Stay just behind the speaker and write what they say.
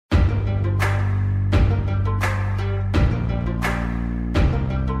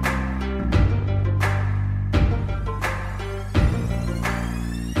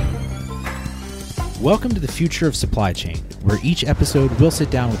Welcome to the Future of Supply Chain, where each episode we'll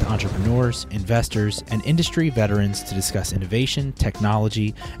sit down with entrepreneurs, investors, and industry veterans to discuss innovation,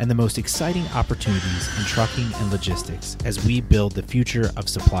 technology, and the most exciting opportunities in trucking and logistics as we build the future of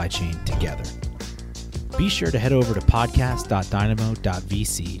supply chain together. Be sure to head over to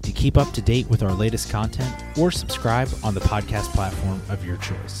podcast.dynamo.vc to keep up to date with our latest content or subscribe on the podcast platform of your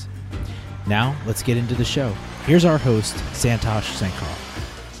choice. Now, let's get into the show. Here's our host, Santosh Sankar.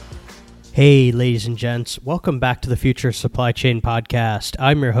 Hey, ladies and gents, welcome back to the Future Supply Chain Podcast.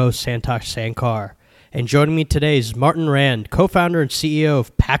 I'm your host, Santosh Sankar, and joining me today is Martin Rand, co-founder and CEO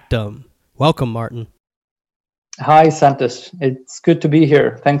of Pactum. Welcome, Martin. Hi, Santosh. It's good to be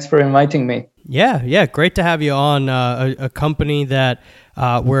here. Thanks for inviting me. Yeah, great to have you on. A company that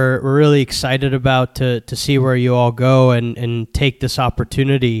we're really excited about to see where you all go and take this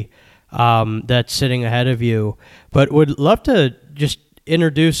opportunity that's sitting ahead of you. But would love to just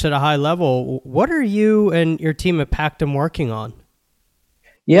introduce at a high level, what are you and your team at Pactum working on?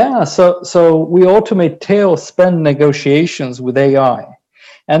 Yeah, so we automate tail spend negotiations with AI.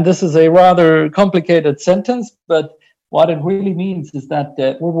 And this is a rather complicated sentence, but what it really means is that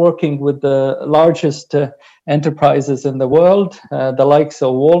we're working with the largest enterprises in the world, the likes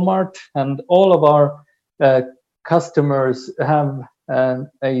of Walmart, and all of our customers have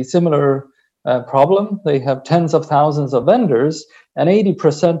a similar problem. They have tens of thousands of vendors, and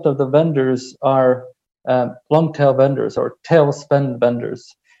 80% of the vendors are long tail vendors or tail spend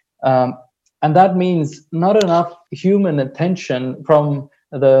vendors. And that means not enough human attention from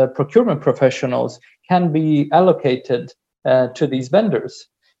the procurement professionals can be allocated to these vendors.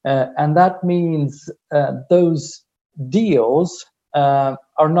 And that means those deals are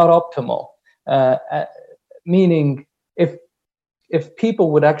not optimal, meaning if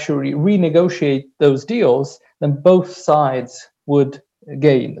people would actually renegotiate those deals, then both sides would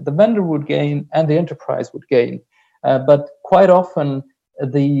gain. The vendor would gain and the enterprise would gain. But quite often,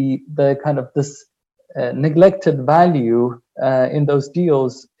 the kind of this neglected value in those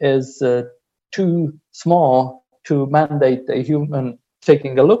deals is too small to mandate a human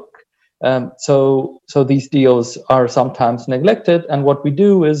taking a look. So these deals are sometimes neglected, and what we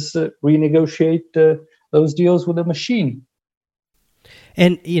do is renegotiate those deals with a machine.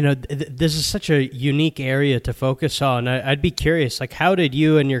 And, this is such a unique area to focus on. I'd be curious, how did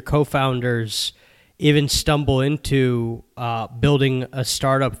you and your co-founders even stumble into building a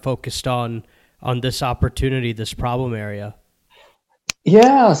startup focused on this opportunity, this problem area?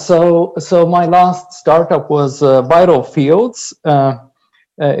 Yeah, so my last startup was Vital Fields.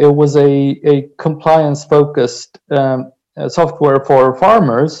 It was a compliance-focused software for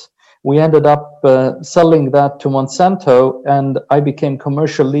farmers. We ended up selling that to Monsanto, and I became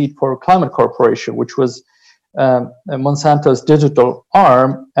commercial lead for Climate Corporation, which was Monsanto's digital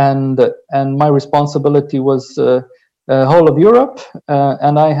arm, and my responsibility was whole of Europe,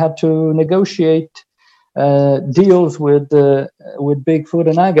 and I had to negotiate deals with big food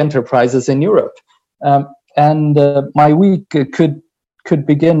and ag enterprises in Europe, and my week could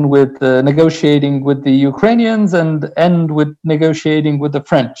begin with negotiating with the Ukrainians and end with negotiating with the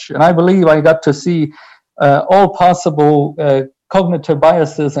French. And I believe I got to see all possible cognitive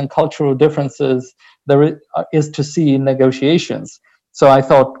biases and cultural differences there is to see in negotiations. So I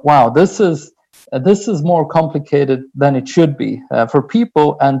thought, wow, this is more complicated than it should be. For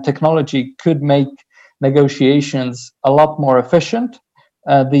people, and technology could make negotiations a lot more efficient.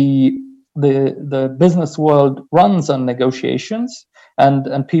 The business world runs on negotiations.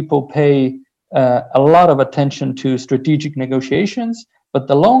 And people pay a lot of attention to strategic negotiations, but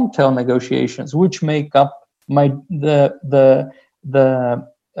the long tail negotiations, which make up the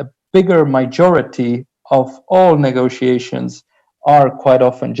bigger majority of all negotiations, are quite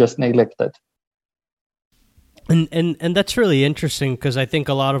often just neglected. And that's really interesting, because I think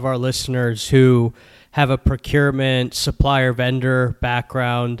a lot of our listeners who have a procurement, supplier, vendor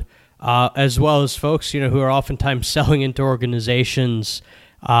background, as well as folks, who are oftentimes selling into organizations,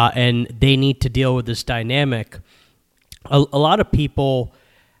 and they need to deal with this dynamic. A lot of people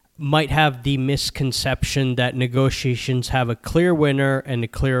might have the misconception that negotiations have a clear winner and a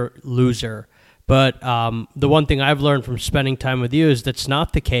clear loser. But the one thing I've learned from spending time with you is that's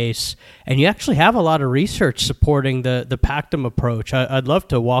not the case, and you actually have a lot of research supporting the Pactum approach. I'd love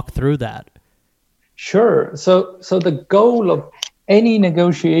to walk through that. Sure. So the goal of any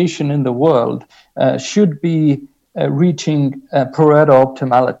negotiation in the world should be reaching Pareto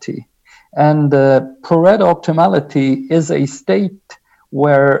optimality. And Pareto optimality is a state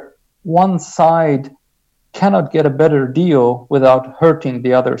where one side cannot get a better deal without hurting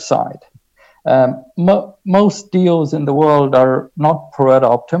the other side. Most deals in the world are not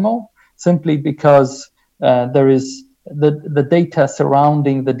Pareto optimal. simply because there is the data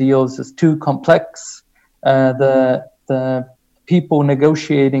surrounding the deals is too complex. The people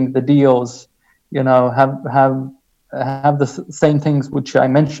negotiating the deals, have the same things which I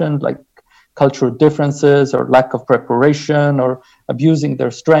mentioned, like cultural differences or lack of preparation or abusing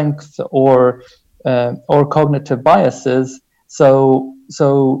their strengths or cognitive biases.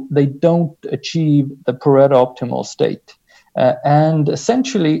 So they don't achieve the Pareto optimal state. And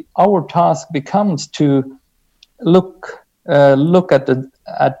essentially, our task becomes to look at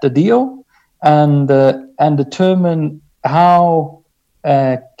the deal and determine how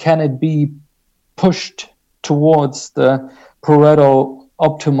can it be pushed towards the Pareto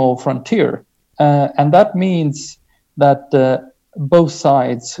optimal frontier, and that means that both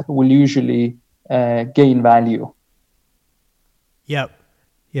sides will usually gain value. Yep.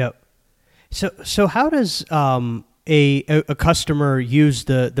 So how does a customer use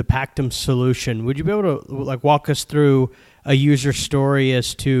the Pactum solution? Would you be able to walk us through a user story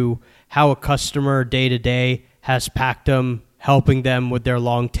as to how a customer day to day has Pactum helping them with their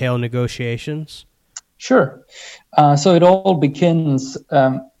long tail negotiations? Sure. So it all begins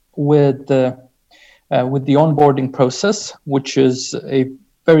with the onboarding process, which is a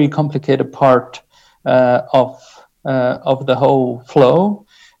very complicated part of the whole flow,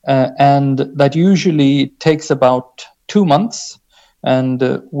 and that usually takes about 2 months.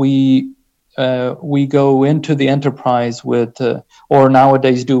 And we go into the enterprise with, or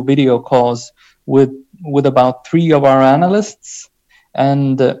nowadays do video calls with about 3 of our analysts,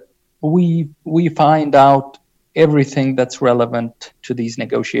 and we find out everything that's relevant to these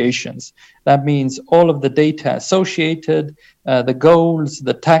negotiations. That means all of the data associated, the goals,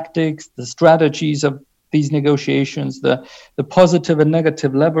 the tactics, the strategies of these negotiations, the positive and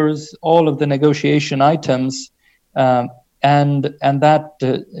negative levers, all of the negotiation items, and that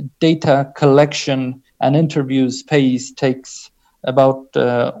data collection and interviews phase takes about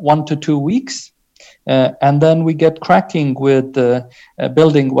 1 to 2 weeks. And then we get cracking with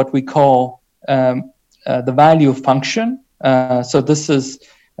building what we call the value function. So this is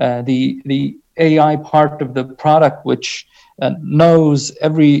the AI part of the product, which knows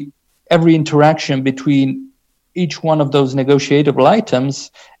every interaction between each one of those negotiable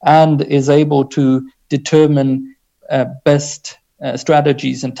items and is able to determine best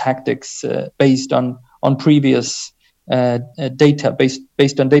strategies and tactics based on previous data,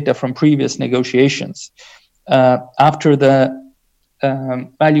 based on data from previous negotiations. After the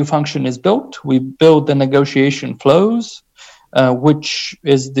value function is built, we build the negotiation flows, which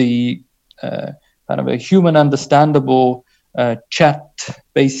is the kind of a human understandable chat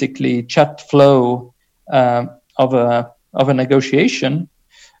flow of a negotiation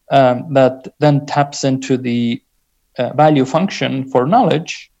that then taps into the value function for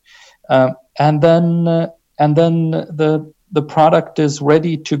knowledge, and then the product is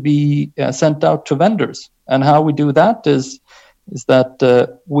ready to be sent out to vendors. And how we do that is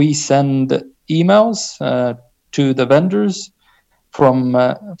that we send emails to the vendors from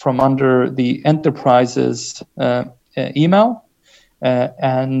under the enterprise's email,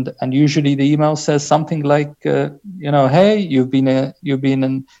 and usually the email says something like, hey, you've been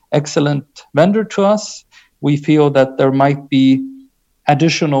an excellent vendor to us. We feel that there might be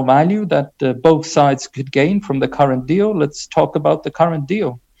additional value that both sides could gain from the current deal. Let's talk about the current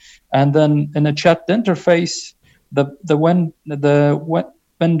deal. And then in a chat interface, the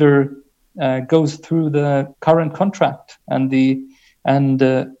vendor goes through the current contract, and the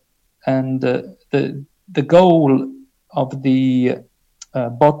goal of the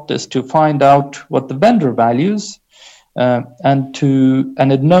bot is to find out what the vendor values, and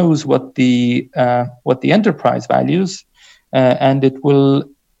it knows what the enterprise values, and it will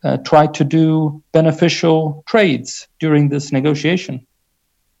try to do beneficial trades during this negotiation.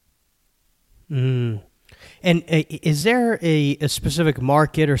 And is there a specific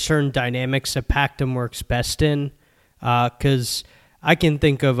market or certain dynamics that Pactum works best in? Because I can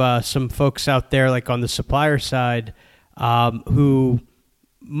think of some folks out there, like on the supplier side, who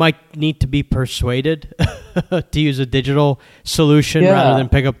might need to be persuaded to use a digital solution rather than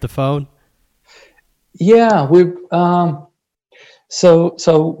pick up the phone. Yeah, we've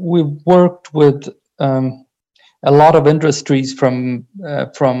so we've worked with a lot of industries from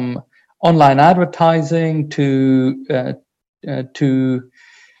online advertising to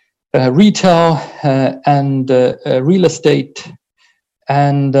retail and real estate,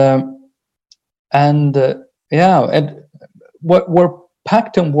 and where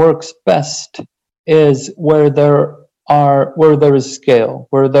Pactum works best is where there is scale,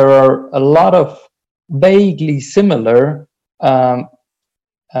 where there are a lot of vaguely similar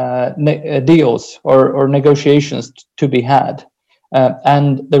deals or negotiations to be had,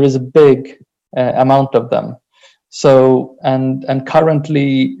 and there is a big amount of them. So and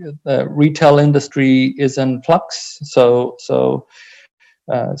currently the retail industry is in flux. So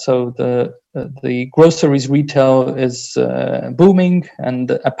the groceries retail is booming,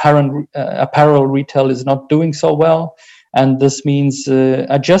 and apparel retail is not doing so well, and this means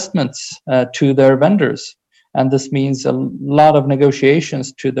adjustments to their vendors, and this means a lot of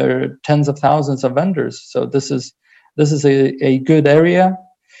negotiations to their tens of thousands of vendors. So this is a good area.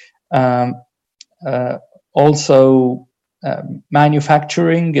 Also,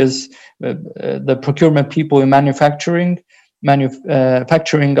 manufacturing is the procurement people in manufacturing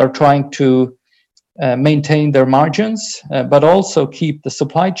are trying to maintain their margins, but also keep the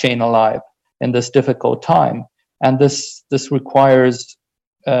supply chain alive in this difficult time. And this requires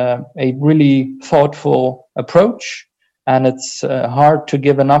a really thoughtful approach, and it's hard to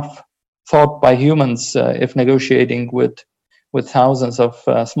give enough thought by humans if negotiating with thousands of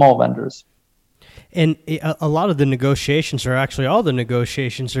small vendors. And a lot of the negotiations, or actually all the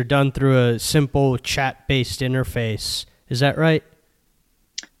negotiations, are done through a simple chat-based interface. Is that right?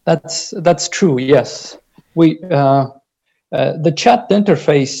 That's true. Yes, the chat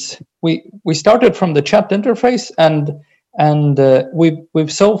interface. We started from the chat interface, and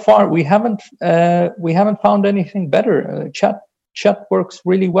we've so far we haven't found anything better. Chat works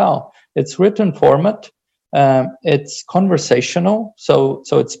really well. It's written format. It's conversational, so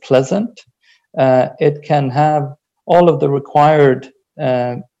it's pleasant. It can have all of the required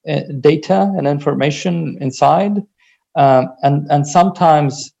data and information inside, and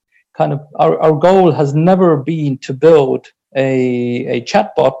sometimes kind of our goal has never been to build a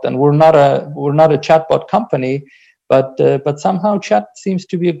chatbot, and we're not a chatbot company, but somehow chat seems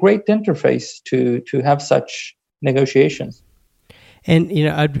to be a great interface to have such negotiations. And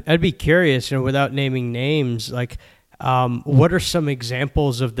I'd be curious, without naming names, like. What are some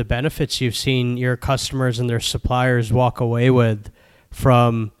examples of the benefits you've seen your customers and their suppliers walk away with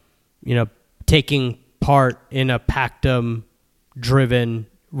from, taking part in a Pactum-driven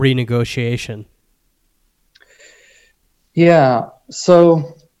renegotiation? Yeah,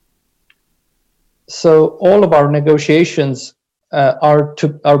 so all of our negotiations are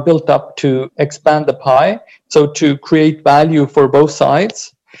built up to expand the pie, so to create value for both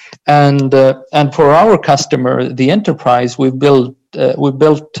sides. And for our customer, the enterprise, we built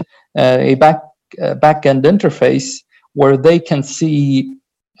a back-end interface where they can see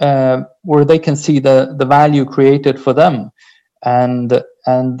the value created for them, and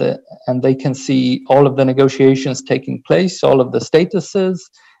they can see all of the negotiations taking place, all of the statuses,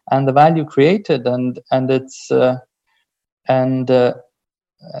 and the value created, and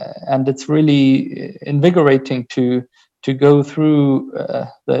it's really invigorating to go through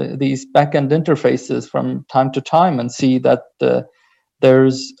these back-end interfaces from time to time and see that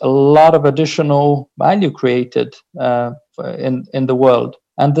there's a lot of additional value created in the world,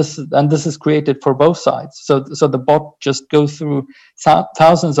 and this is created for both sides. So the bot just goes through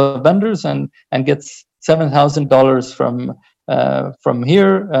thousands of vendors and gets $7,000 from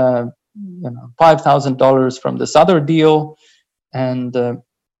here, $5,000 from this other deal, and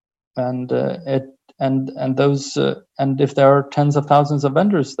those and if there are tens of thousands of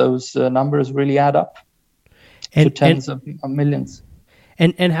vendors, those numbers really add up to tens of millions.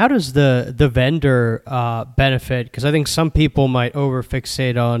 And how does the vendor benefit? Because I think some people might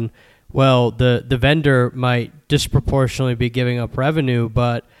overfixate on, well, the vendor might disproportionately be giving up revenue,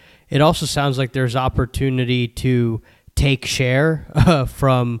 but it also sounds like there's opportunity to take share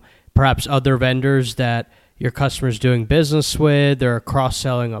from perhaps other vendors that your customer's doing business with, or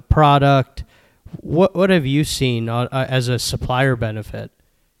cross-selling a product. What have you seen as a supplier benefit?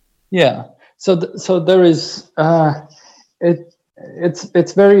 Yeah, so there is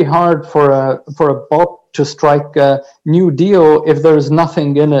it's very hard for a bot to strike a new deal if there is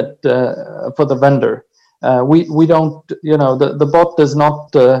nothing in it for the vendor. We don't, the bot does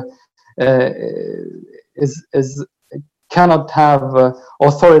not cannot have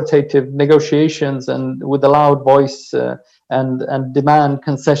authoritative negotiations and with a loud voice and demand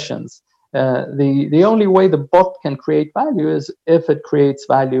concessions. The only way the bot can create value is if it creates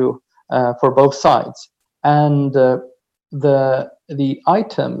value for both sides, and the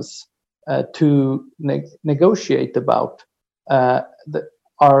items to negotiate about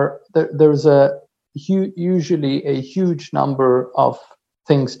there's usually a huge number of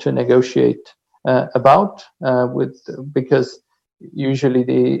things to negotiate about because usually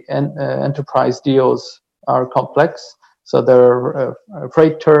the enterprise deals are complex. So there are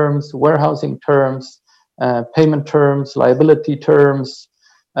freight terms, warehousing terms, payment terms, liability terms,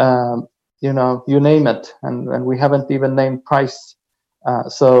 you name it, and we haven't even named price.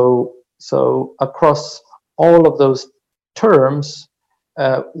 So across all of those terms,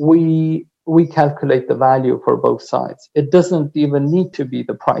 we calculate the value for both sides. It doesn't even need to be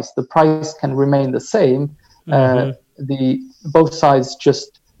the price. The price can remain the same. Both sides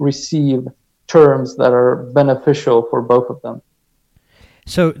just receive terms that are beneficial for both of them.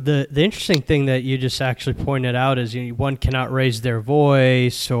 So the interesting thing that you just actually pointed out is one cannot raise their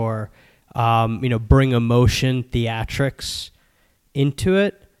voice or bring emotion, theatrics into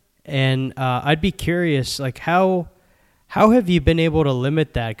it. And I'd be curious, like how have you been able to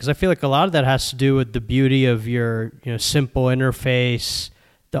limit that? Because I feel like a lot of that has to do with the beauty of your simple interface,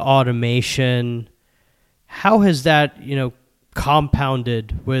 the automation. How has that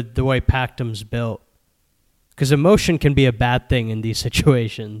compounded with the way Pactum's built? Because emotion can be a bad thing in these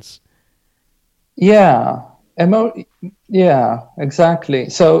situations. Yeah, exactly.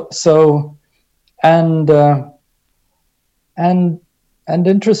 So, and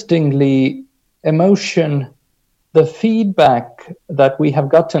interestingly, emotion, the feedback that we have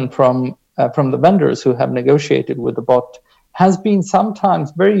gotten from the vendors who have negotiated with the bot has been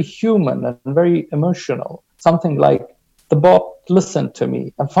sometimes very human and very emotional. Something like, the bot listened to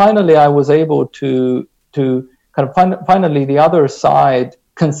me, and finally I was able to kind of finally the other side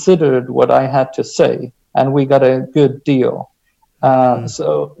considered what I had to say, and we got a good deal.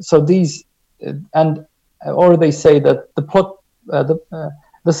 So these, or they say that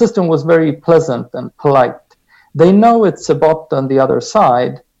the system was very pleasant and polite. They know it's a bot on the other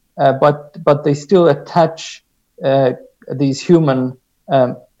side, but they still attach these human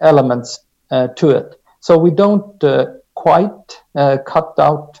elements to it. So we don't quite cut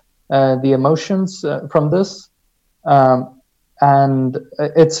out the emotions from this, and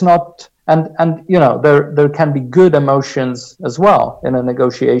it's not. And there can be good emotions as well in a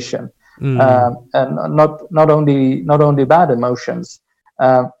negotiation, and not only bad emotions,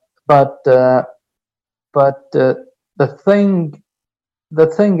 but the thing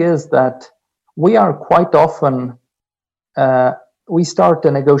is that we are quite often we start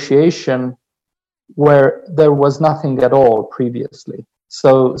a negotiation where there was nothing at all previously.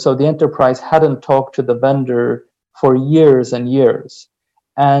 So the enterprise hadn't talked to the vendor for years and years,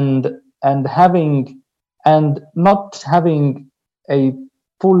 and not having a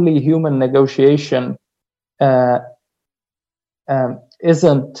fully human negotiation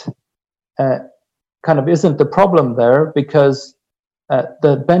isn't the problem there, because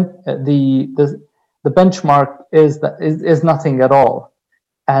the benchmark is nothing at all.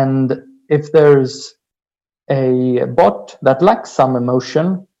 And if there's a bot that lacks some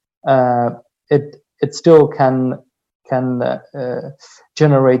emotion, it still can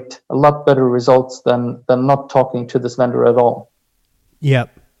generate a lot better results than not talking to this vendor at all. Yep,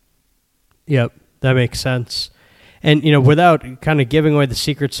 that makes sense. And without kind of giving away the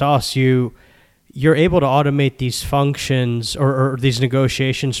secret sauce, you're able to automate these functions or these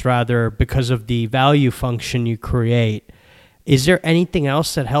negotiations rather because of the value function you create. Is there anything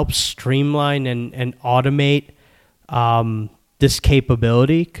else that helps streamline and automate this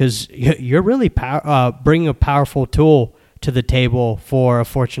capability? Because you're really bringing a powerful tool to the table for a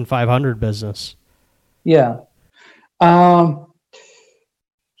Fortune 500 business. Yeah. So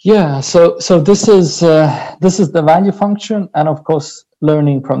this is the value function, and of course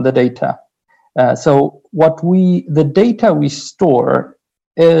learning from the data. So the data we store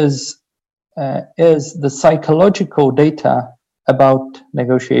is the psychological data about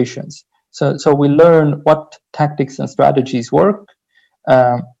negotiations. So we learn what tactics and strategies work,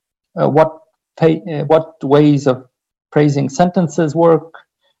 what ways of praising sentences work,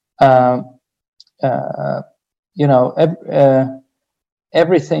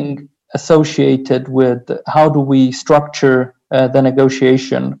 everything associated with how do we structure the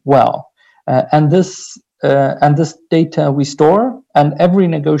negotiation well. And this data we store, and every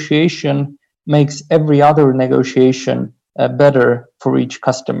negotiation makes every other negotiation better for each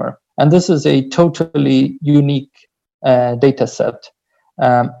customer. And this is a totally unique data set,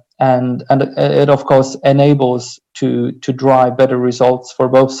 and it of course enables to drive better results for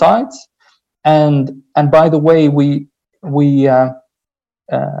both sides. And by the way, we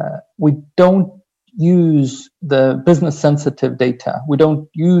don't use the business sensitive data. We don't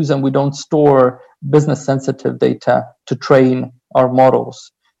use and we don't store business sensitive data to train our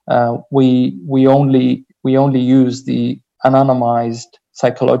models. We only use the anonymized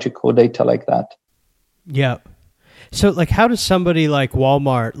psychological data like that. Yeah. So like how does somebody like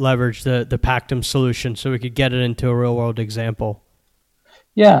Walmart leverage the Pactum solution so we could get it into a real world example?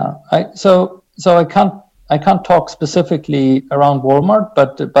 Yeah. So I I can't talk specifically around Walmart,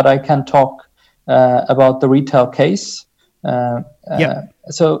 but I can talk about the retail case. So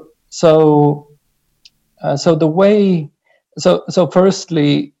the way, so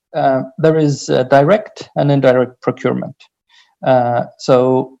firstly, there is direct and indirect procurement.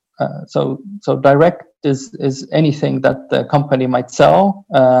 So direct is anything that the company might sell.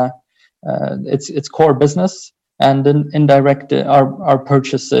 Its core business, and then indirect are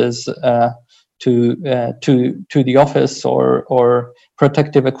purchases to the office or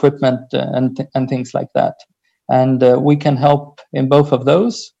protective equipment and things like that. And we can help in both of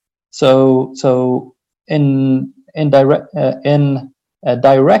those. So in direct,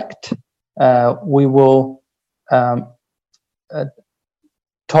 we will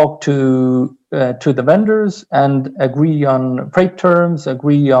talk to the vendors and agree on freight terms,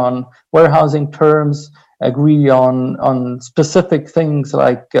 agree on warehousing terms, agree on specific things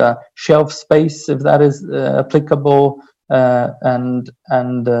like shelf space, if that is applicable, and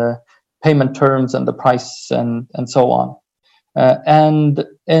payment terms and the price and so on. And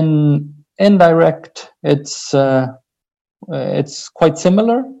in indirect, it's quite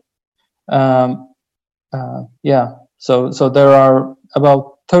similar. So there are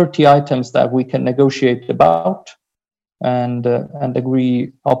about 30 items that we can negotiate about and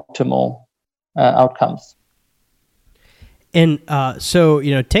agree optimal outcomes. And so,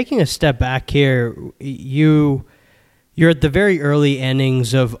 taking a step back here, you're at the very early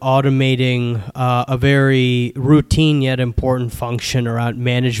innings of automating a very routine yet important function around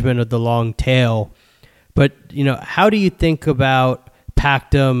management of the long tail. But, how do you think about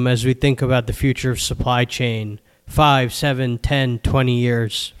Pactum as we think about the future of supply chain 5, 7, 10, 20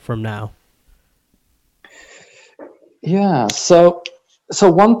 years from now? Yeah, so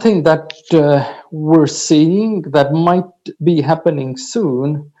one thing that we're seeing that might be happening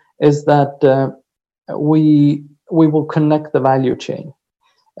soon is that we will connect the value chain.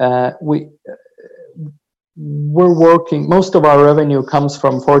 We're working. Most of our revenue comes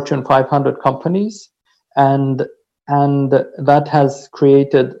from Fortune 500 companies, and that has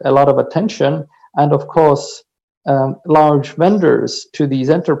created a lot of attention. And of course, large vendors to these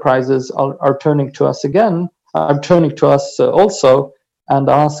enterprises are turning to us again. Are turning to us also and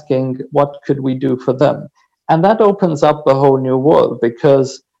asking what could we do for them. And that opens up a whole new world,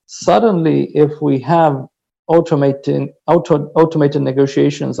 because suddenly, if we have automated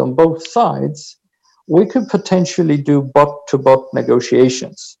negotiations on both sides, we could potentially do bot-to-bot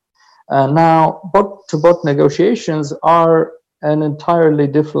negotiations. Now, bot-to-bot negotiations are an entirely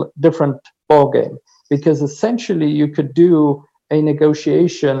different ballgame, because essentially you could do a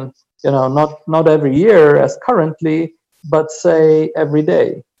negotiation, not every year as currently, but say every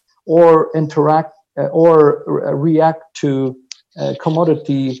day, or interact or react to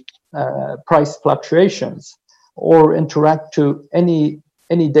commodity price fluctuations, or interact to any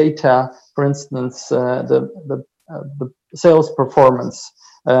data, for instance, the sales performance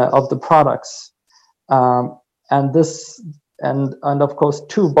of the products, and of course,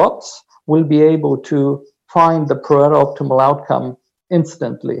 two bots will be able to find the optimal outcome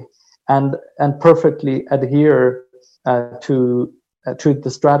instantly and perfectly adhere to the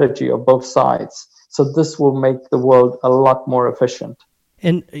strategy of both sides. So this will make the world a lot more efficient.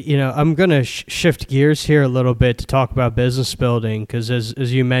 And, I'm going to shift gears here a little bit to talk about business building, because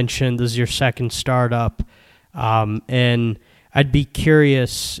as you mentioned, this is your second startup. And I'd be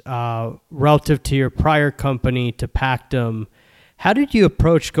curious, relative to your prior company, to Pactum, how did you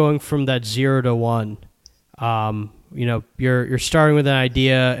approach going from that 0 to 1? You're starting with an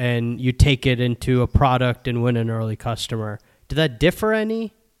idea and you take it into a product and win an early customer. Did that differ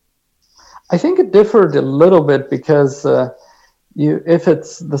any? I think it differed a little bit, because if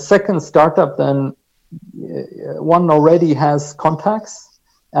it's the second startup, then one already has contacts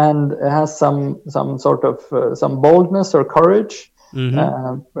and has some sort of some boldness or courage.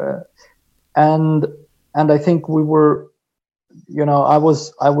 Mm-hmm. And I think we were, I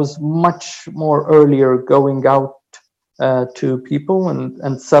was much more earlier going out to people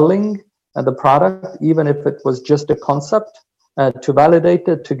and selling the product, even if it was just a concept, to validate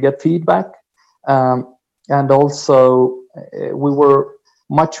it, to get feedback. And also, we were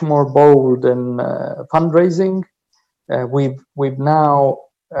much more bold in fundraising. We've now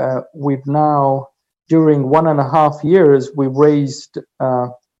during 1.5 years, we've raised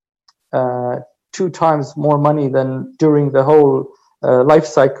 2 times more money than during the whole life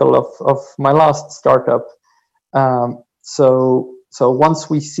cycle of my last startup. So once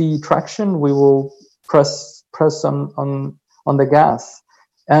we see traction, we will press on the gas.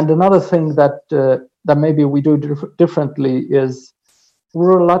 And another thing that maybe we do differently is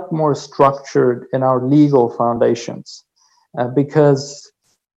we're a lot more structured in our legal foundations, because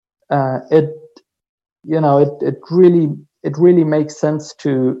it really makes sense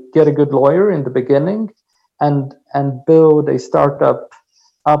to get a good lawyer in the beginning and build a startup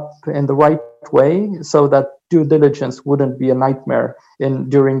up in the right way so that due diligence wouldn't be a nightmare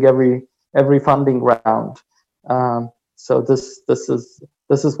during every funding round. So this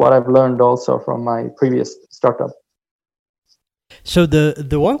is what I've learned also from my previous startup. So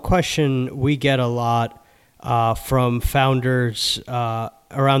the one question we get a lot from founders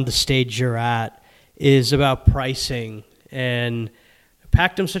around the stage you're at is about pricing. And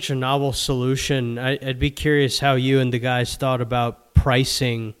Pactum's such a novel solution. I'd be curious how you and the guys thought about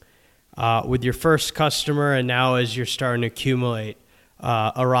pricing with your first customer, and now as you're starting to accumulate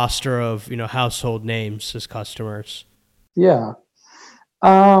a roster of household names as customers. Yeah.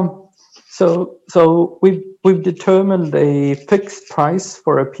 So we've determined a fixed price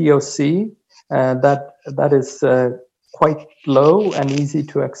for a POC that is quite low and easy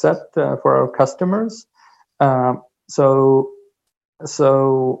to accept for our customers. So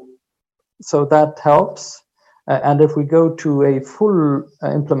that helps. And if we go to a full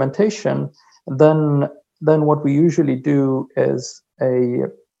implementation, then what we usually do is a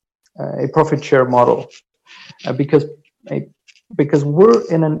profit share model, because we're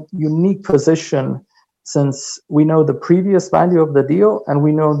in a unique position since we know the previous value of the deal and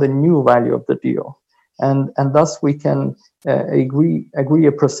we know the new value of the deal, and thus we can agree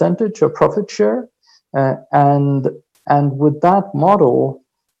a percentage of profit share, and with that model,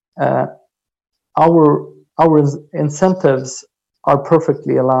 our incentives are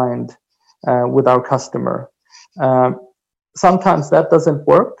perfectly aligned with our customer. Sometimes that doesn't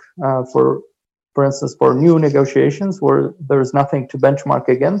work for instance, for new negotiations where there's nothing to benchmark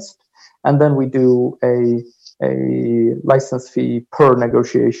against, and then we do a license fee per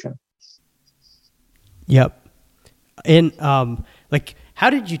negotiation. Yep. And how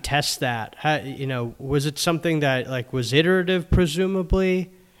did you test that? How, was it something that was iterative,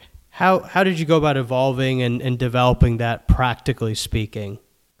 presumably? How did you go about evolving and developing that, practically speaking?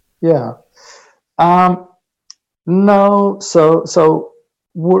 Yeah. No. So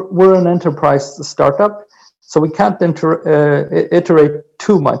we're an enterprise startup, so we can't iterate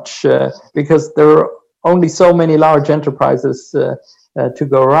too much because there are only so many large enterprises to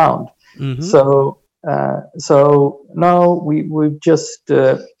go around. Mm-hmm. So no, we've just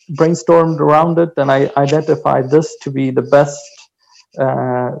brainstormed around it, and I identified this to be the best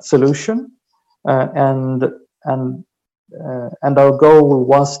solution, and our goal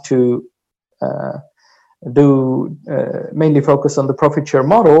was to mainly focus on the profit share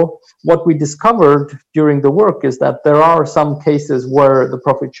model. What we discovered during the work is that there are some cases where the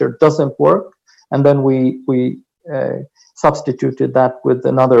profit share doesn't work, and then we substituted that with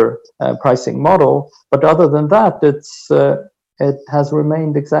another pricing model. But other than that, it has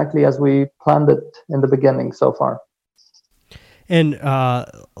remained exactly as we planned it in the beginning so far. And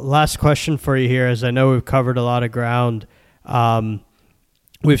last question for you here, as I know we've covered a lot of ground.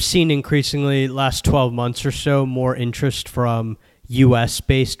 We've seen increasingly last 12 months or so more interest from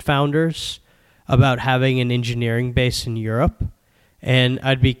U.S.-based founders about having an engineering base in Europe. And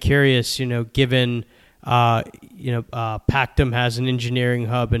I'd be curious, given, Pactum has an engineering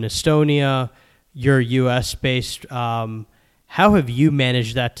hub in Estonia, you're U.S.-based, how have you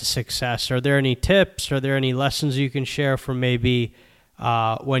managed that to success? Are there any tips? Are there any lessons you can share from maybe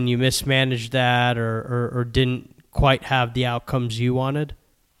when you mismanaged that or didn't quite have the outcomes you wanted?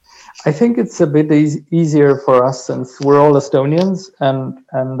 I think it's a bit easier for us since we're all Estonians, and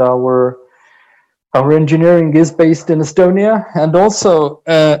our engineering is based in Estonia. And also,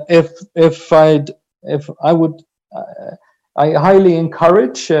 I highly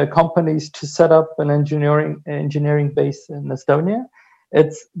encourage companies to set up an engineering base in Estonia.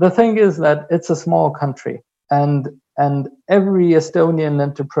 The thing is that it's a small country, and every Estonian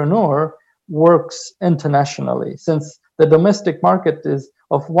entrepreneur works internationally, since the domestic market is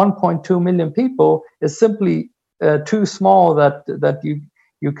of 1.2 million people is simply too small that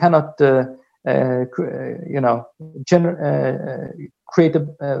you cannot create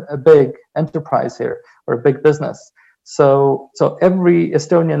a big enterprise here or a big business. So every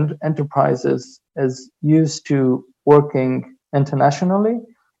Estonian enterprise is used to working internationally,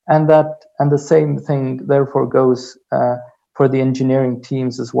 and the same thing therefore goes for the engineering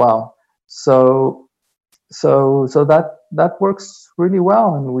teams as well. So that works really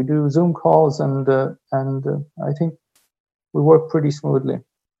well, and we do Zoom calls, and I think we work pretty smoothly.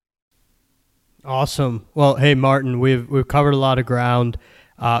 Awesome. Well, hey Martin, we've covered a lot of ground.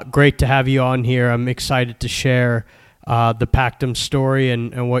 Great to have you on here. I'm excited to share the Pactum story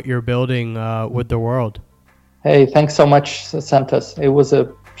and what you're building with the world. Hey, thanks so much, Santos. It was a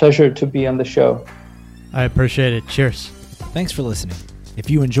pleasure to be on the show. I appreciate it. Cheers. Thanks for listening. If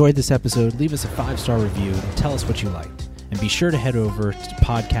you enjoyed this episode, leave us a 5-star review and tell us what you liked. And be sure to head over to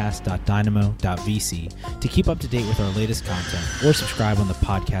podcast.dynamo.vc to keep up to date with our latest content or subscribe on the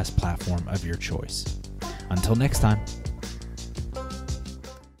podcast platform of your choice. Until next time.